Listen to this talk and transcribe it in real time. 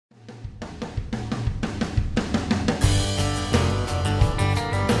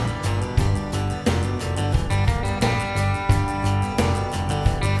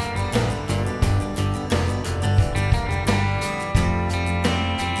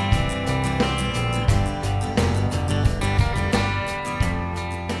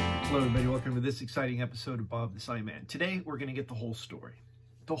this exciting episode of Bob the Sign Man. Today, we're going to get the whole story.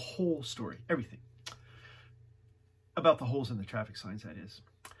 The whole story. Everything. About the holes in the traffic signs, that is.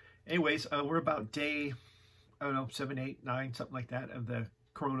 Anyways, we're about day, I don't know, 7, 8, 9, something like that, of the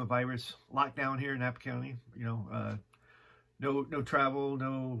coronavirus lockdown here in Napa County. You know, no travel,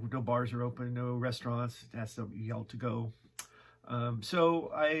 no bars are open, no restaurants. It has to be all to go.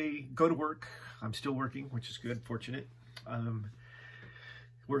 So I go to work. I'm still working, which is good, fortunate.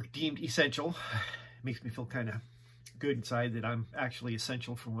 Work deemed essential. Makes me feel kind of good inside that I'm actually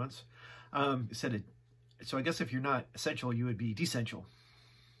essential for once. So I guess if you're not essential, you would be desential.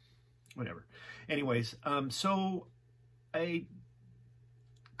 Whatever. Anyways, so I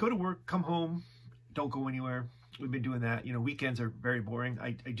go to work, come home, don't go anywhere. We've been doing that. You know, weekends are very boring.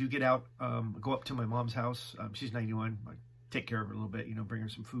 I do get out, go up to my mom's house. She's 91. I take care of her a little bit, you know, bring her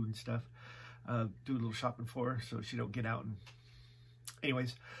some food and stuff. Do a little shopping for her so she don't get out. And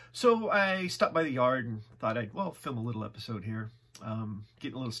anyways, so I stopped by the yard and thought I'd, well, film a little episode here.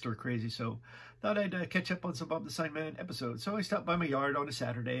 Getting a little stir crazy, so thought I'd catch up on some Bob the Sign Man episodes. So I stopped by my yard on a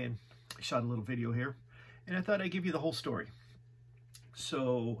Saturday and shot a little video here. And I thought I'd give you the whole story.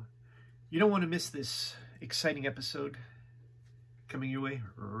 So you don't want to miss this exciting episode coming your way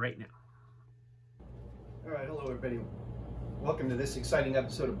right now. All right, hello everybody. Welcome to this exciting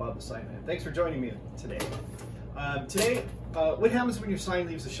episode of Bob the Sign Man. Thanks for joining me today. What happens when your sign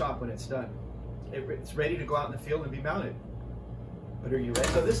leaves the shop when it's done? It's ready to go out in the field and be mounted. But are you ready?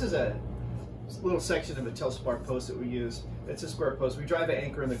 So this is a little section of a Telspar post that we use. It's a square post. We drive an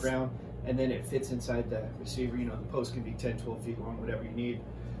anchor in the ground and then it fits inside the receiver. You know, the post can be 10, 12 feet long, whatever you need.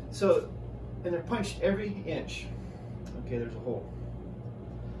 So, and they're punched every inch. Okay, there's a hole.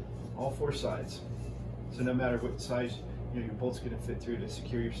 All 4 sides. So no matter what size, you know, your bolt's going to fit through to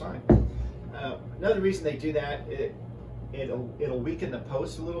secure your sign. Another reason they do that, it'll weaken the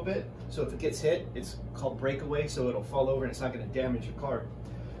post a little bit. So if it gets hit, it's called breakaway, so it'll fall over and it's not going to damage your car.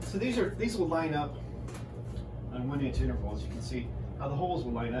 So these will line up on 1-inch intervals. You can see how the holes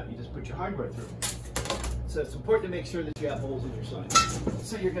will line up. You just put your hardware through. So it's important to make sure that you have holes in your sign.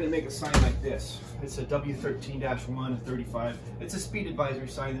 So you're going to make a sign like this. It's a W13-1 35. It's a speed advisory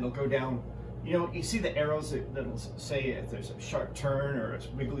sign that'll go down. You know, you see the arrows that'll say if there's a sharp turn or a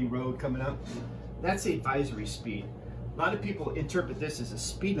wiggly road coming up. That's the advisory speed. A lot of people interpret this as a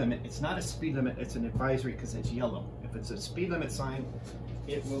speed limit. It's not a speed limit, it's an advisory because it's yellow. If it's a speed limit sign,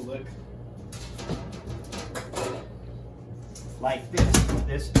 it will look like this.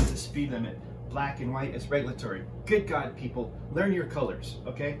 This is the speed limit. Black and white is regulatory. Good God, people, learn your colors,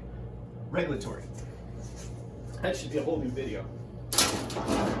 okay? Regulatory. That should be a whole new video.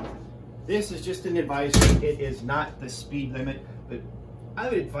 This is just an advisory. It is not the speed limit, but I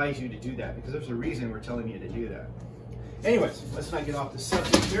would advise you to do that because there's a reason we're telling you to do that. Anyways, let's not get off the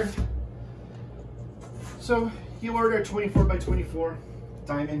subject here. So you order a 24 by 24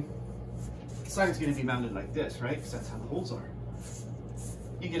 diamond. The sign's going to be mounted like this, right? Because that's how the holes are.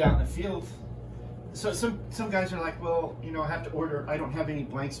 You get out in the field. So some guys are like, well, you know, I have to order. I don't have any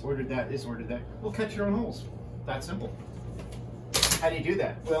blanks. Ordered that. This ordered that. Well, cut your own holes. That simple. How do you do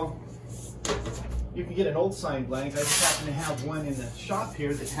that? Well, you can get an old sign blank. I just happen to have one in the shop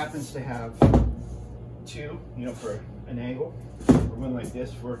here that happens to have 2, you know, for an angle, or one like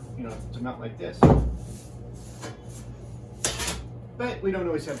this for, you know, to mount like this. But we don't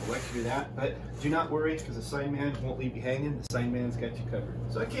always have the luxury of that. But do not worry, because the sign man won't leave you hanging. The sign man's got you covered.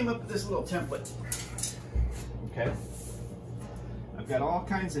 So I came up with this little template. Okay. I've got all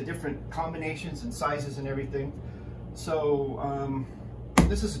kinds of different combinations and sizes and everything. So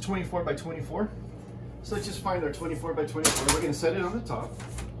this is a 24 by 24. So let's just find our 24 by 24. We're going to set it on the top.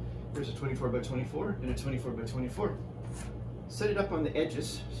 Here's a 24 by 24 and a 24 by 24. Set it up on the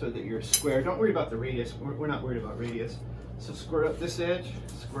edges so that you're square. Don't worry about the radius. We're not worried about radius. So square up this edge,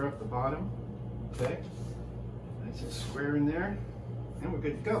 square up the bottom. Okay. Nice and square in there. And we're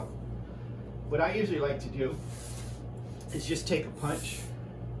good to go. What I usually like to do is just take a punch.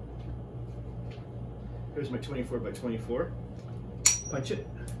 Here's my 24 by 24. Punch it.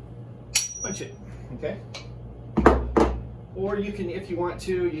 Punch it. Okay. Or you can, if you want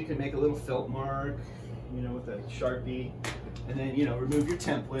to, you can make a little felt mark, you know, with a Sharpie, and then, you know, remove your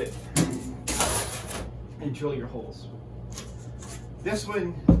template and drill your holes. This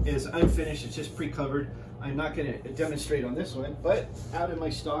one is unfinished, it's just pre-covered. I'm not going to demonstrate on this one, but out of my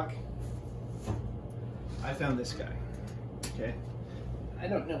stock, I found this guy. Okay. I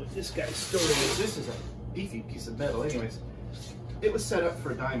don't know what this guy's story is. This is a beefy piece of metal. Anyways, it was set up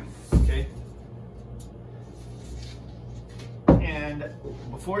for a diamond. Okay. And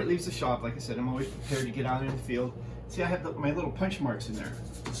before it leaves the shop, like I said, I'm always prepared to get out in the field. See, I have my little punch marks in there.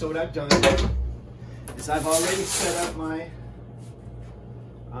 So what I've done is I've already set up my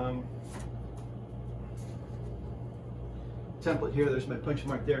template here. There's my punch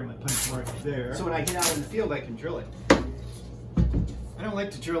mark there, my punch mark there. So when I get out in the field, I can drill it. I don't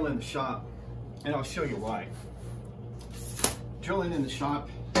like to drill in the shop, and I'll show you why. Drilling in the shop,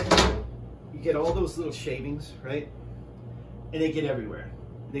 you get all those little shavings, right? And they get everywhere.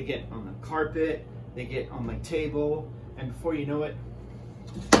 They get on the carpet, they get on my table, and before you know it,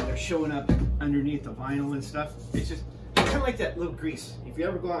 they're showing up underneath the vinyl and stuff. It's just kind of like that little grease. If you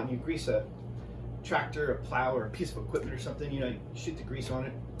ever go out and you grease a tractor, a plow, or a piece of equipment or something, you know, you shoot the grease on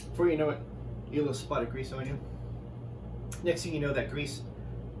it. Before you know it, you get a little spot of grease on you. Next thing you know, that grease,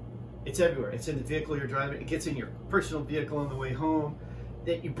 it's everywhere. It's in the vehicle you're driving. It gets in your personal vehicle on the way home.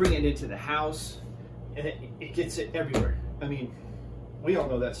 Then you bring it into the house, and it gets it everywhere. I mean, we all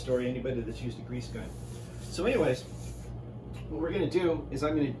know that story, anybody that's used a grease gun. So anyways, what we're going to do is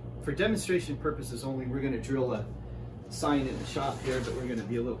for demonstration purposes only, we're going to drill a sign in the shop here, but we're going to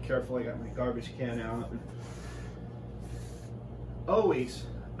be a little careful. I got my garbage can out. Always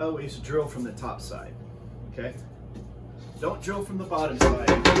drill from the top side, okay? Don't drill from the bottom side.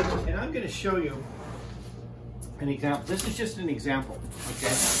 And I'm going to show you an example. This is just an example,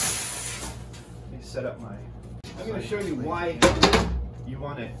 okay? Let me set up my... I'm going to show you why you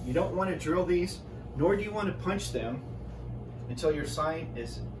don't want to drill these, nor do you want to punch them until your sign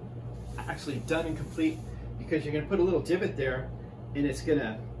is actually done and complete, because you're going to put a little divot there, and it's going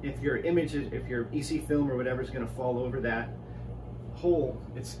to, if your EC film or whatever is going to fall over that hole,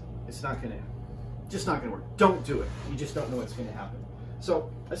 it's not going to, just not going to work. Don't do it. You just don't know what's going to happen. So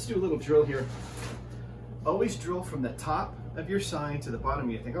let's do a little drill here. Always drill from the top of your sign to the bottom.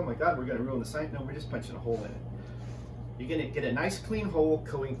 You think, oh my God, we're going to ruin the sign. No, we're just punching a hole in it. You're going to get a nice clean hole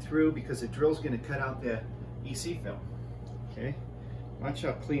going through, because the drill's going to cut out the EC film. Okay, watch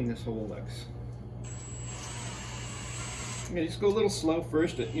how clean this hole looks. I'm going to just go a little slow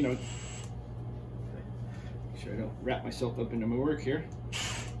first, you know, make sure I don't wrap myself up into my work here.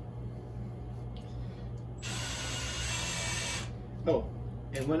 Oh,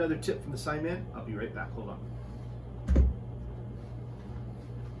 and one other tip from the sign man. I'll be right back. Hold on.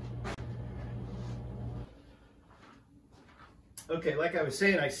 Okay, like I was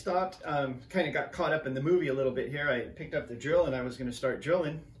saying, I stopped, kind of got caught up in the movie a little bit here. I picked up the drill and I was going to start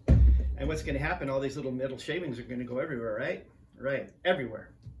drilling. And what's going to happen, all these little metal shavings are going to go everywhere, right? Right, everywhere.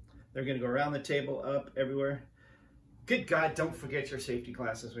 They're going to go around the table, up, everywhere. Good God, don't forget your safety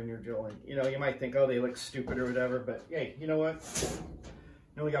glasses when you're drilling. You know, you might think, oh, they look stupid or whatever, but hey, you know what?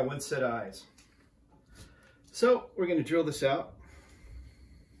 You only got one set of eyes. So we're going to drill this out.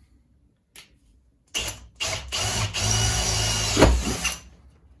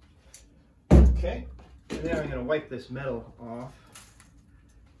 Okay, and then I'm going to wipe this metal off.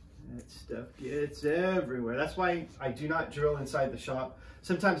 That stuff gets everywhere. That's why I do not drill inside the shop.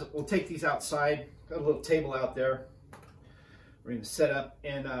 Sometimes we'll take these outside. Got a little table out there. We're going to set up,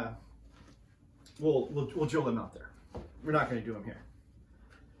 and we'll drill them out there. We're not going to do them here.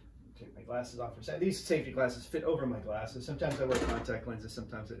 Take my glasses off for a second. These safety glasses fit over my glasses. Sometimes I wear contact lenses,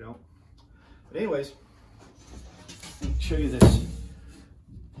 sometimes I don't. But anyways, let me show you this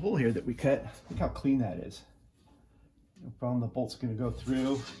hole here that we cut. Look how clean that is. No problem, the bolt's going to go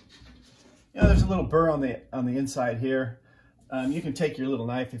through. You know, there's a little burr on the inside here. You can take your little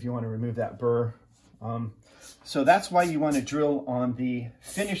knife if you want to remove that burr. So that's why you want to drill on the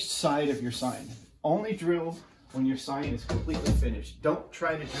finished side of your sign. Only drill when your sign is completely finished. Don't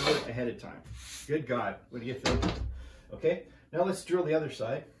try to drill it ahead of time. Good God, what do you think? Okay, now let's drill the other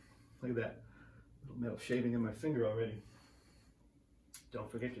side. Look at that little metal shaving in my finger already. Don't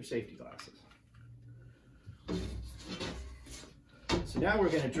forget your safety glasses. So now we're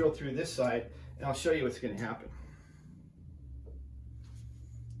going to drill through this side, and I'll show you what's going to happen.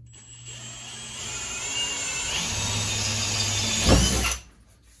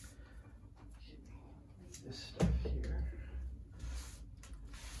 This stuff here.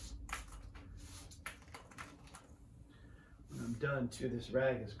 When I'm done too, this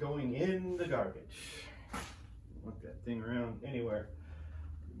rag is going in the garbage. Don't want that thing around anywhere.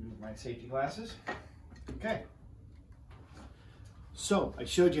 Remove my safety glasses. Okay. So I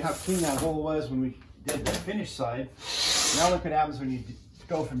showed you how clean that hole was when we did the finished side. Now look what happens when you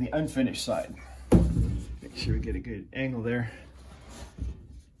go from the unfinished side. Make sure we get a good angle there.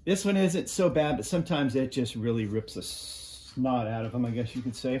 This one isn't so bad, but sometimes it just really rips the snot out of them, I guess you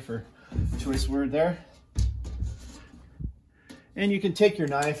could say, for a choice word there. And you can take your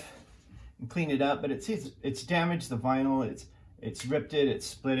knife and clean it up, but it's damaged the vinyl, it's ripped it, it's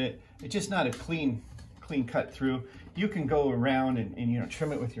split it. It's just not a clean cut through. You can go around and you know,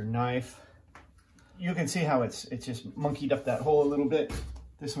 trim it with your knife. you can see how it's just monkeyed up that hole a little bit.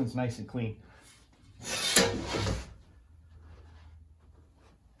 This one's nice and clean.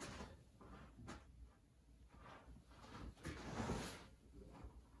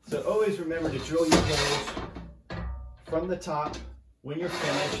 So always remember to drill your holes from the top when you're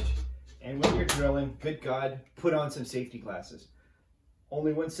finished, and when you're drilling, good God, put on some safety glasses.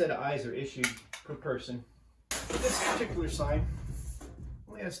 Only one set of eyes are issued per person. This particular sign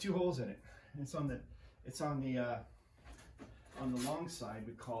only has 2 holes in it. It's on the long side,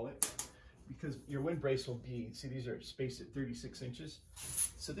 we call it, because your wind brace will be, see, these are spaced at 36 inches.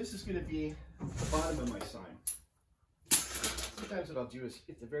 So this is going to be the bottom of my sign. Sometimes what I'll do is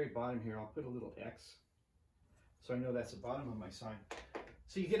at the very bottom here, I'll put a little X, so I know that's the bottom of my sign.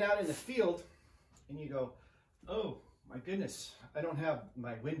 So you get out in the field and you go, oh my goodness, I don't have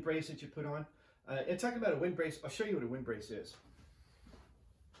my wind brace that you put on. And talking about a wind brace, I'll show you what a wind brace is.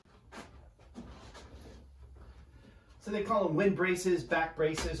 So they call them wind braces, back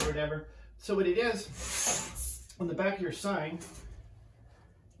braces, or whatever. So what it is, on the back of your sign,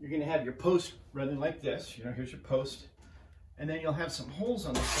 you're going to have your post running like this. You know, here's your post. And then you'll have some holes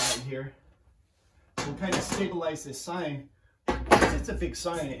on the side here. We'll kind of stabilize this sign. It's a big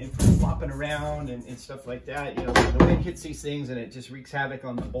sign, and for flopping around and stuff like that, you know, the wind hits these things and it just wreaks havoc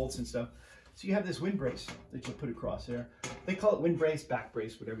on the bolts and stuff. So you have this wind brace that you'll put across there. They call it wind brace, back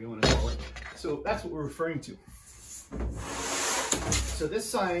brace, whatever you want to call it. So that's what we're referring to. So this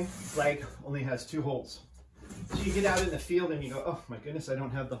sign flag only has 2 holes. So you get out in the field and you go, oh my goodness, I don't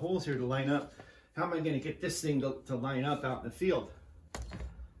have the holes here to line up. How am I going to get this thing to line up out in the field?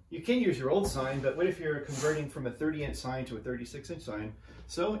 You can use your old sign, but what if you're converting from a 30-inch sign to a 36-inch sign?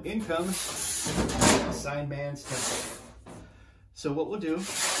 So in comes sign man's template. So what we'll do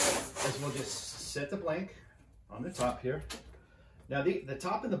is we'll just set the blank on the top here. Now the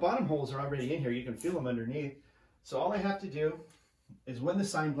top and the bottom holes are already in here. You can feel them underneath. So all I have to do is when the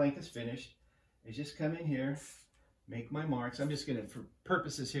sign blank is finished, is just come in here, make my marks. I'm just going to, for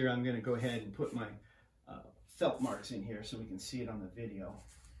purposes here, I'm going to go ahead and put my felt marks in here so we can see it on the video.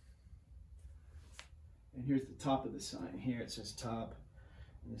 And here's the top of the sign. Here it says top,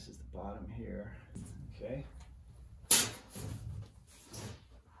 and this is the bottom here. Okay.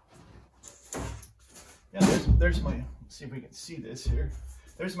 Now there's my, let's see if we can see this here.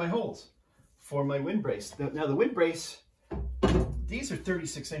 There's my holes for my wind brace. Now the wind brace, these are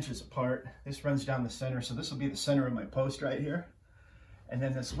 36 inches apart. This runs down the center, so this will be the center of my post right here. And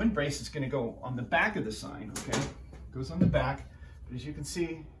then this wind brace is going to go on the back of the sign, okay? Goes on the back, but as you can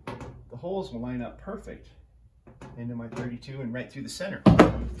see, the holes will line up perfect into my 32 and right through the center,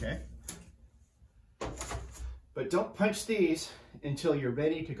 okay? But don't punch these until you're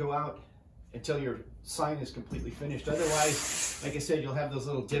ready to go out, until your sign is completely finished. Otherwise, like I said, you'll have those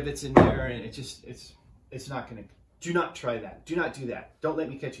little divots in there, and it's not going to. Do not try that. Do not do that. Don't let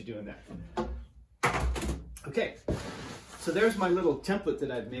me catch you doing that. Okay, so there's my little template that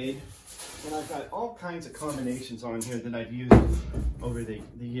I've made, and I've got all kinds of combinations on here that I've used over the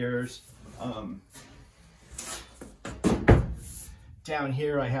years. Down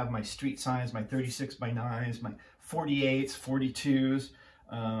here I have my street signs, my 36 by 9s, my 48s,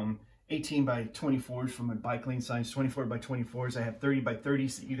 42s, 18 by 24s for my bike lane signs, 24 by 24s. I have 30 by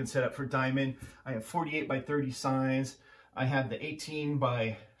 30s that you can set up for diamond. I have 48 by 30 signs. I have the 18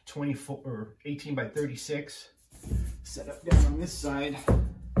 by 24 or 18 by 36 set up down on this side.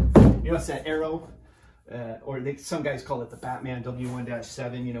 You know, it's that arrow, or some guys call it the Batman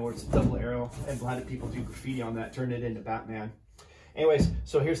W1-7, you know, where it's a double arrow, and a lot of people do graffiti on that, turn it into Batman. Anyways,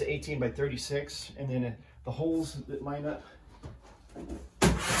 so here's the 18 by 36, and then the holes that line up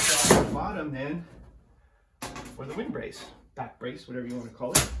across the bottom then for the wind brace, back brace, whatever you want to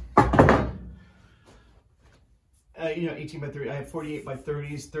call it. You know, 18 by 30, I have 48 by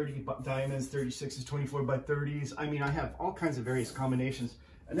 30s, 30 diamonds, 36s, 24 by 30s. I mean, I have all kinds of various combinations.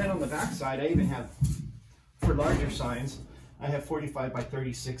 And then on the back side, I even have, for larger signs, I have 45 by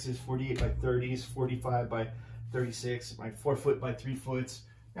 36s, 48 by 30s, 45 by 36, my 4 foot by 3 foot.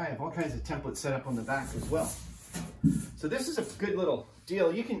 I have all kinds of templates set up on the back as well. So this is a good little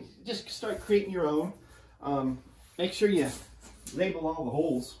deal. You can just start creating your own. Make sure you label all the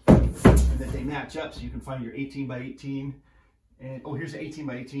holes and that they match up so you can find your 18 by 18. And oh, here's the 18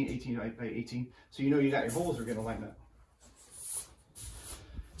 by 18, 18 by 18. So you know you got your holes are going to line up.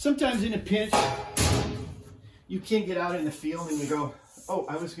 Sometimes in a pinch, you can get out in the field and you go, oh,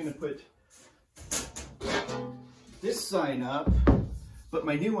 I was going to put this sign up, but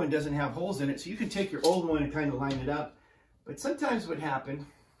my new one doesn't have holes in it. So you can take your old one and kind of line it up. But sometimes what happened,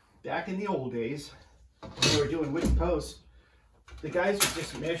 back in the old days, when we were doing wooden posts, the guys would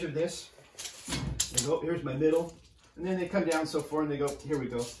just measure this They go, here's my middle. And then they come down so far and they go, here we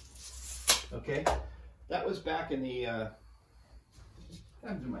go. Okay. That was back in the,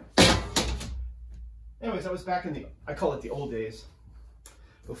 anyways, that was back in the, I call it the old days,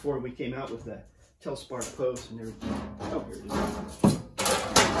 before we came out with the Telspar post and everything. Oh, here it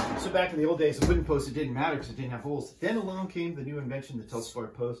is. So back in the old days, the wooden post, it didn't matter because it didn't have holes. Then along came the new invention, the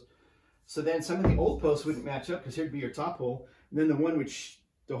Telspar post. So then some of the old posts wouldn't match up because here'd be your top hole. And then the one which,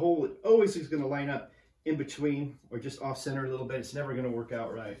 the hole always is going to line up in between or just off center a little bit. It's never going to work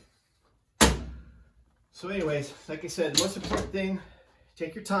out right. So anyways, like I said, the most important thing,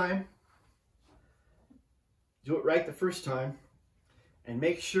 take your time, do it right the first time, and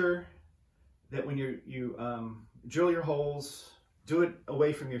make sure that when you drill your holes, do it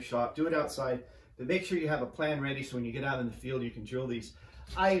away from your shop, do it outside, but make sure you have a plan ready so when you get out in the field you can drill these.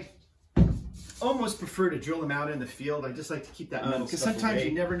 I almost prefer to drill them out in the field. I just like to keep that metal because sometimes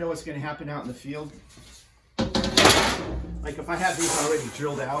you never know what's going to happen out in the field. Like if I have these already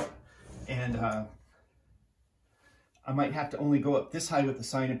drilled out and I might have to only go up this high with the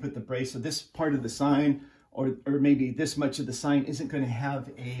sign and put the brace. So this part of the sign or maybe this much of the sign isn't going to have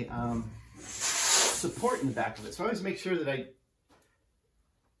a support in the back of it. So I always make sure that I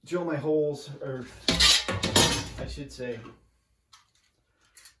drill my holes, or I should say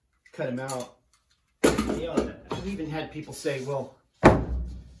cut them out. You know, I've even had people say, well,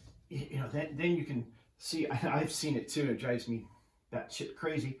 you know, then you can see, I've seen it too, it drives me batshit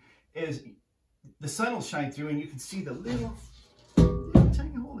crazy, is the sun will shine through and you can see the little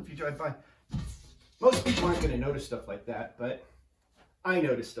tiny hole if you drive by. Most people aren't going to notice stuff like that, but I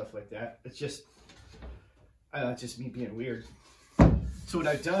notice stuff like that. It's just me being weird. So what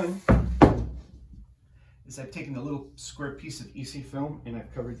I've done is I've taken the little square piece of EC film and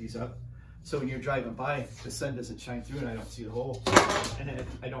I've covered these up. So when you're driving by, the sun doesn't shine through and I don't see the hole. And then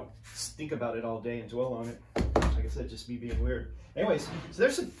I don't think about it all day and dwell on it. Like I said, just me being weird. Anyways, so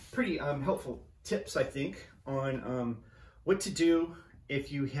there's some pretty helpful tips, I think, on what to do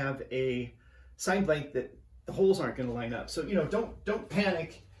if you have a sign blank that the holes aren't going to line up. So, you know, don't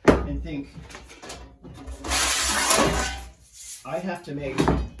panic and think, I have to make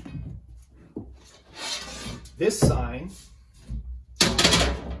this sign,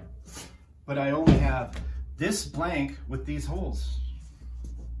 but I only have this blank with these holes.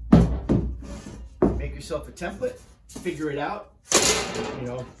 Make yourself a template, figure it out. You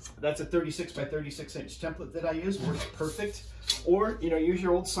know, that's a 36 by 36 inch template that I use, works perfect. Or, you know, use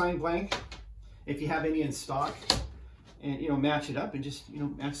your old sign blank if you have any in stock, and, you know, match it up and just, you know,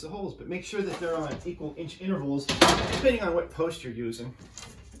 match the holes. But make sure that they're on equal inch intervals, depending on what post you're using.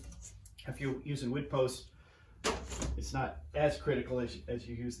 If you're using wood posts, it's not as critical as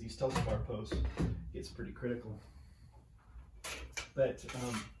you use these Telspar posts. It's pretty critical. But,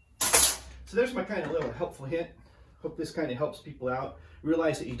 so there's my kind of little helpful hint. Hope this kind of helps people out.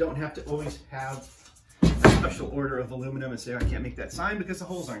 Realize that you don't have to always have a special order of aluminum and say, I can't make that sign because the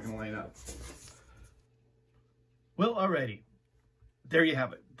holes aren't going to line up. Well, alrighty. There you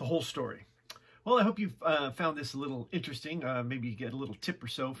have it. The whole story. Well, I hope you found this a little interesting. Maybe you get a little tip or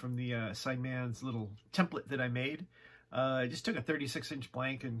so from the Signman's little template that I made. I just took a 36-inch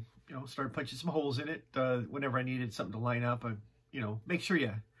blank and, you know, started punching some holes in it whenever I needed something to line up. You know, make sure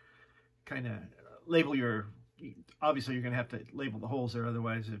you kind of label your, obviously you're going to have to label the holes there,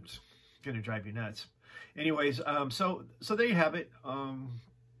 otherwise it's going to drive you nuts. Anyways, so there you have it.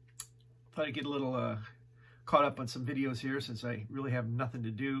 Thought I'd get a little caught up on some videos here since I really have nothing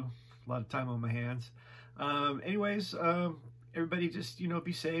to do, a lot of time on my hands. Anyways, everybody just, you know,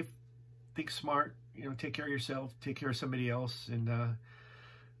 be safe, think smart, you know, take care of yourself, take care of somebody else, and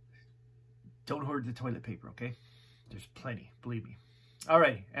don't hoard the toilet paper, okay? There's plenty, believe me. All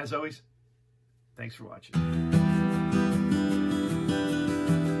right, as always, thanks for watching.